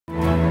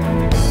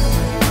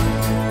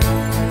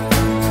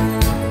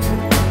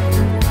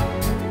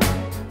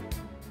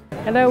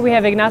Hello, we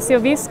have Ignazio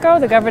Visco,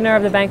 the governor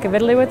of the Bank of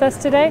Italy, with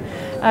us today.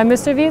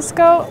 Mr.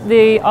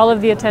 Visco, all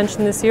of the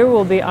attention this year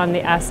will be on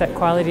the asset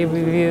quality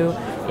review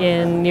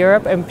in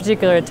Europe, and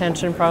particular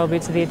attention probably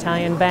to the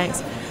Italian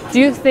banks. Do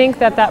you think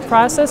that that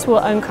process will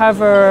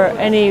uncover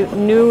any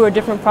new or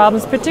different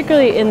problems,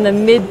 particularly in the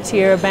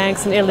mid-tier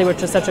banks in Italy,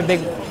 which is such a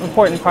big,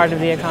 important part of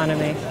the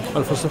economy?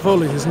 Well, first of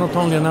all, it is not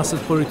only an asset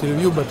quality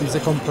review, but it's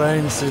a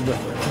comprehensive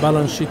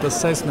balance sheet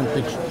assessment,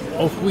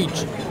 of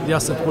which the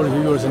asset quality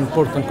review is an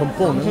important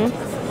component.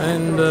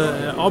 And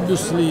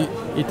obviously,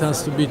 it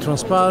has to be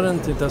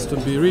transparent, it has to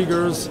be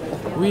rigorous.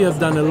 We have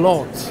done a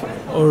lot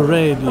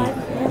already,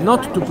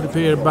 not to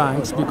prepare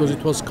banks because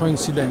it was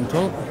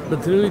coincidental,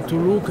 but really to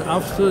look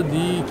after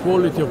the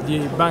quality of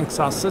the bank's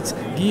assets,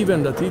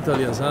 given that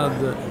Italy has had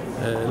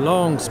a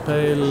long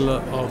spell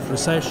of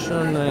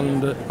recession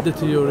and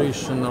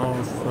deterioration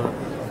of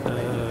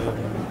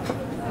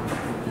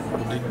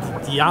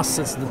the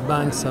assets that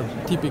banks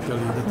have typically,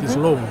 that is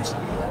loans,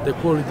 the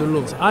quality of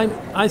loans.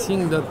 I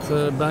think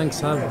that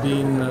banks have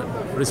been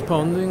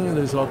responding.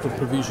 There is a lot of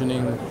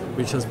provisioning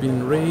which has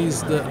been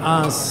raised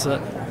as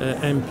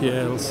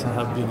NPLs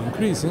have been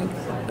increasing,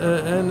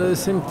 and at the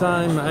same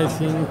time I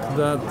think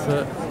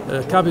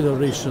that capital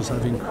ratios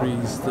have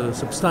increased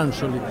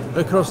substantially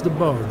across the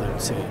board, I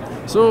would say.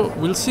 So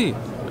we'll see.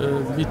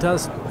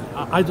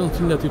 I don't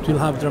think that it will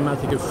have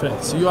dramatic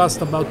effects. You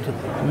asked about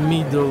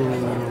middle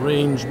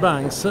range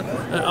banks.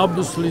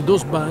 Obviously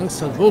those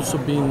banks have also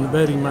been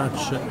very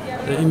much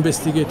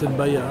investigated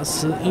by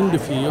us in the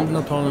field,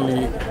 not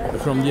only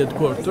from the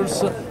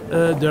headquarters.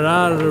 There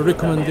are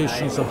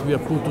recommendations that we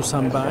have put to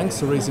some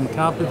banks, raising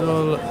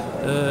capital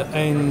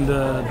and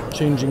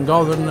changing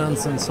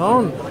governance and so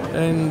on.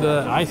 And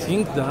I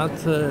think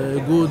that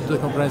a good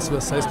comprehensive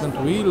assessment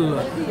will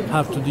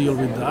have to deal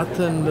with that,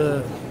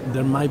 and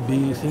there might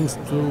be things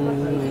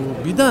to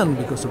be done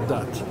because of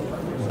that.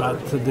 But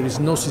there is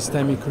no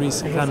systemic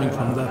risk coming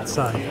from that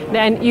side.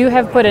 And you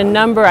have put a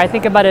number, I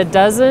think about a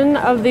dozen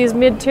of these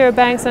mid-tier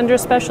banks under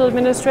special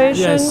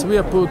administration? Yes, we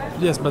have put,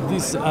 yes, but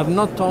these are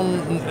not on,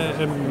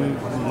 a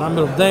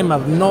number of them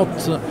are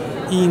not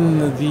in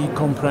the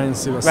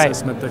comprehensive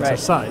assessment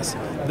exercise.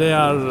 Right. They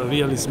are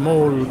really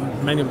small,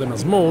 many of them are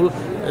small.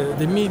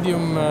 The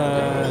medium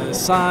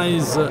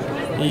size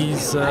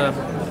is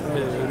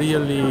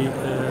really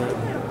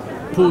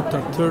put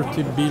at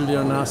 30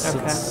 billion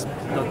assets. Okay.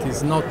 That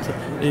is not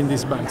in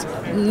these banks.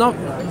 We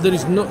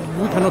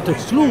cannot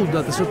exclude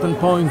that at a certain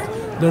point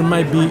there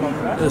might be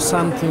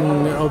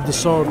something of the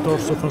sort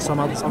also for some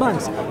other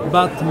banks.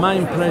 But my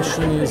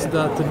impression is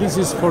that this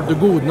is for the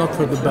good, not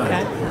for the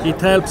bad. Okay.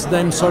 It helps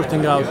them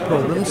sorting out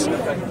problems.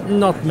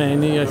 Not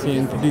many, I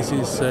think. This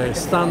is a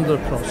standard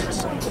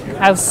process.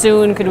 How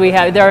soon could we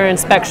have? There are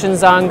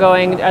inspections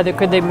ongoing.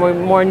 Could there be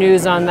more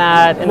news on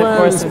that in the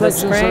course of the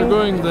spring?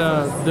 Inspections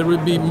are going. There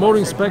will be more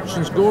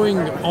inspections going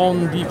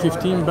on the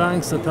 15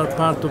 banks that are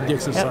part of the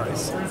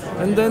exercise. Yep.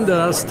 And then there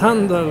are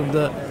standard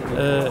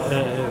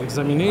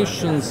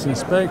examinations,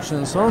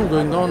 inspections, so on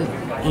going on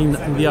in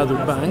the other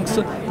banks.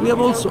 We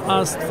have also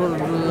asked for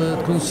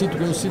to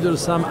consider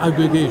some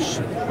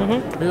aggregation,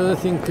 because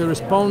I think a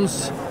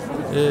response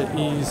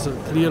is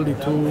clearly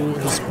to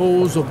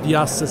dispose of the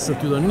assets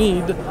that you don't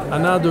need.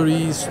 Another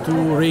is to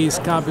raise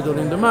capital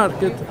in the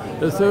market.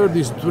 The third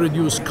is to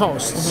reduce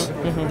costs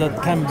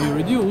that can be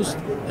reduced.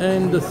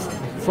 And the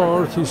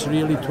fourth is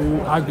really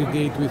to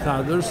aggregate with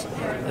others,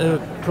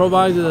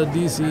 provided that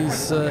this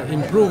is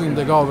improving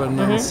the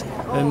governance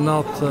and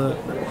not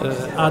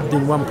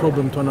adding one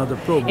problem to another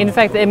problem. In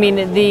fact, I mean,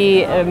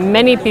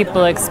 many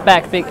people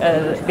expect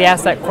the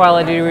asset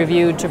quality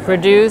review to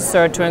produce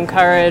or to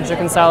encourage a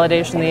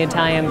consolidation of the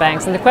Italian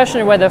banks. And the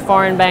question of whether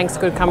foreign banks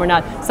could come or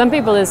not, some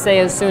people say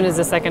as soon as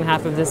the second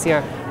half of this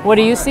year. What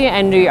do you see,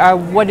 and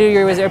what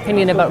is your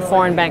opinion about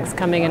foreign banks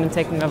coming in and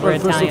taking over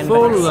Italian banks?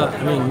 First of all,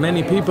 I mean,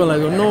 many people, I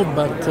don't know,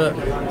 but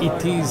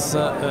it is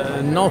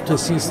not a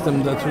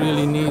system that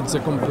really needs a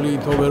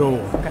complete overhaul.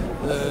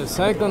 Okay.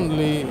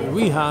 Secondly,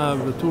 we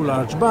have two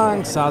large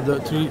banks,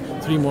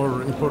 three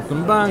more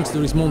important banks.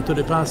 There is Monte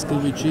dei Paschi,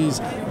 which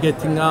is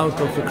getting out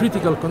of a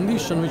critical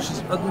condition, which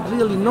is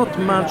really not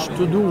much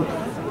to do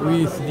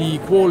with the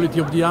quality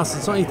of the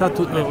assets. It had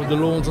to the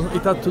loans.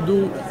 It had to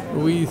do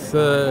with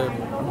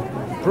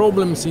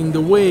problems in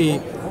the way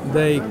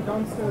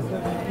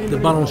the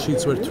balance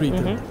sheets were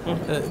treated.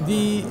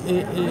 The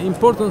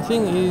important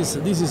thing is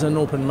this is an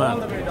open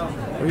market.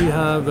 We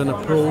have an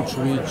approach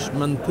which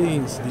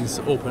maintains this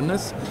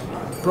openness,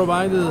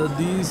 provided that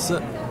this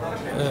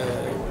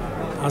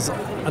has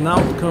an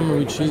outcome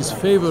which is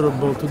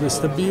favorable to the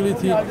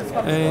stability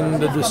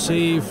and the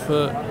safe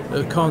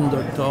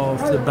conduct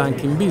of the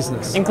banking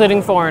business.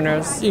 Including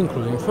foreigners.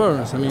 Including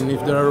foreigners. I mean,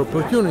 if there are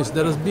opportunities,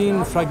 there has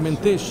been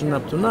fragmentation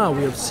up to now.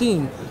 We have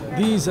seen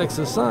these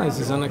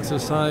exercises, an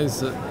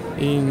exercise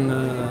in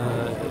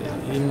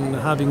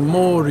having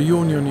more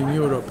union in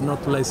Europe,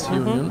 not less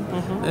union.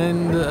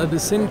 And at the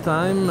same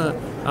time,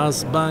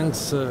 as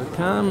banks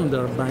come,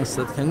 there are banks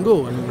that can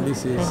go. I mean,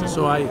 this is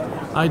so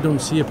I don't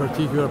see a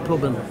particular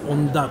problem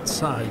on that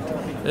side.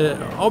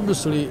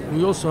 Obviously,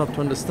 we also have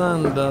to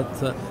understand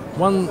that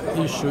one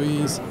issue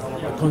is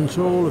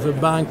control of a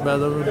bank by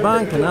the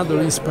bank, another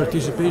is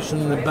participation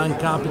in the bank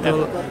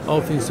capital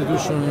of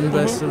institutional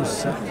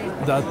investors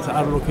that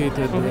are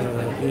located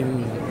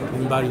in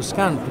various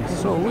countries.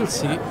 So we'll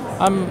see.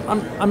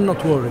 I'm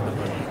not worried about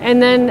it. And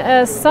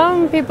then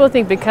some people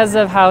think because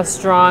of how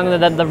strong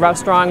the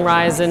strong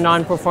rise in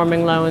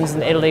non-performing loans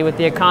in Italy with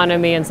the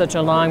economy in such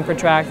a long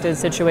protracted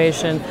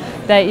situation,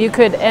 that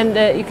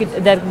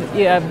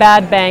a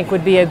bad bank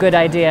would be a good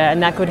idea,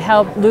 and that could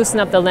help loosen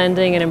up the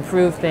lending and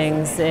improve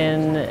things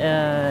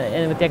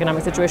with the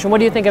economic situation. What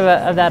do you think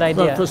of that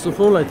idea? Well, first of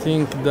all, I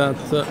think that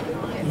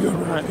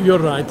you're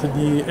right.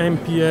 The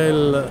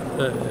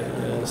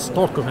NPL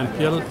stock of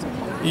NPL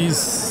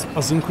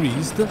has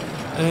increased,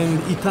 and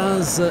it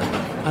has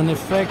an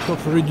effect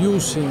of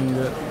reducing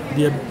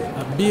the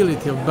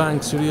ability of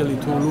banks really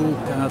to look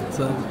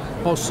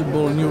at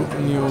possible new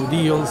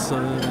deals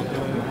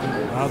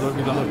with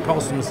other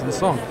customers and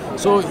so on.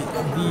 So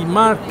the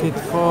market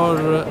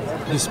for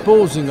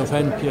disposing of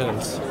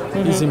NPLs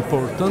is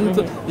important.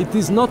 It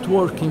is not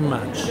working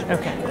much.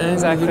 Okay, and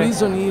exactly. The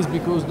reason is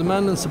because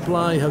demand and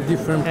supply have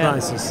different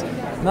prices.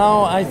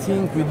 Now I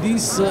think with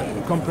this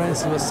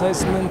comprehensive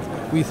assessment,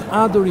 with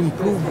other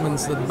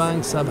improvements that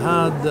banks have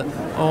had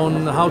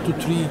on how to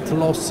treat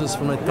losses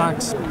from a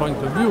tax point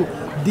of view,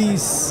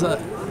 this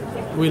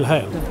will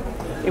help.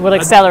 It will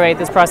accelerate,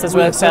 this process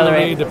will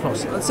accelerate the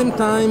process. At the same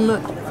time,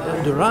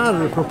 there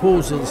are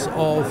proposals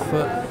of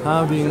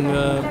having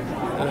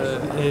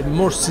a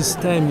more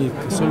systemic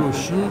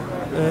solution.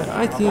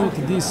 I think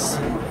these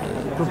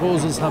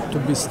proposals have to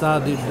be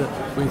studied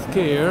with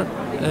care,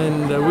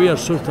 and we are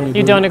certainly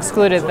You don't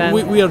exclude it then?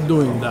 We are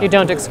doing that. You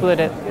don't exclude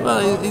it?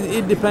 Well,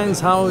 it depends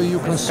how you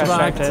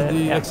construct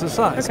the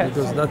exercise,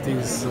 because that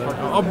is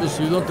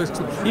obviously you don't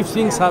exclude. If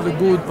things have a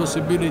good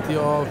possibility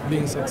of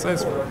being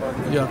successful,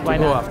 you have to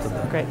go after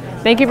that. Great.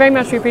 Thank you very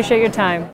much. We appreciate your time.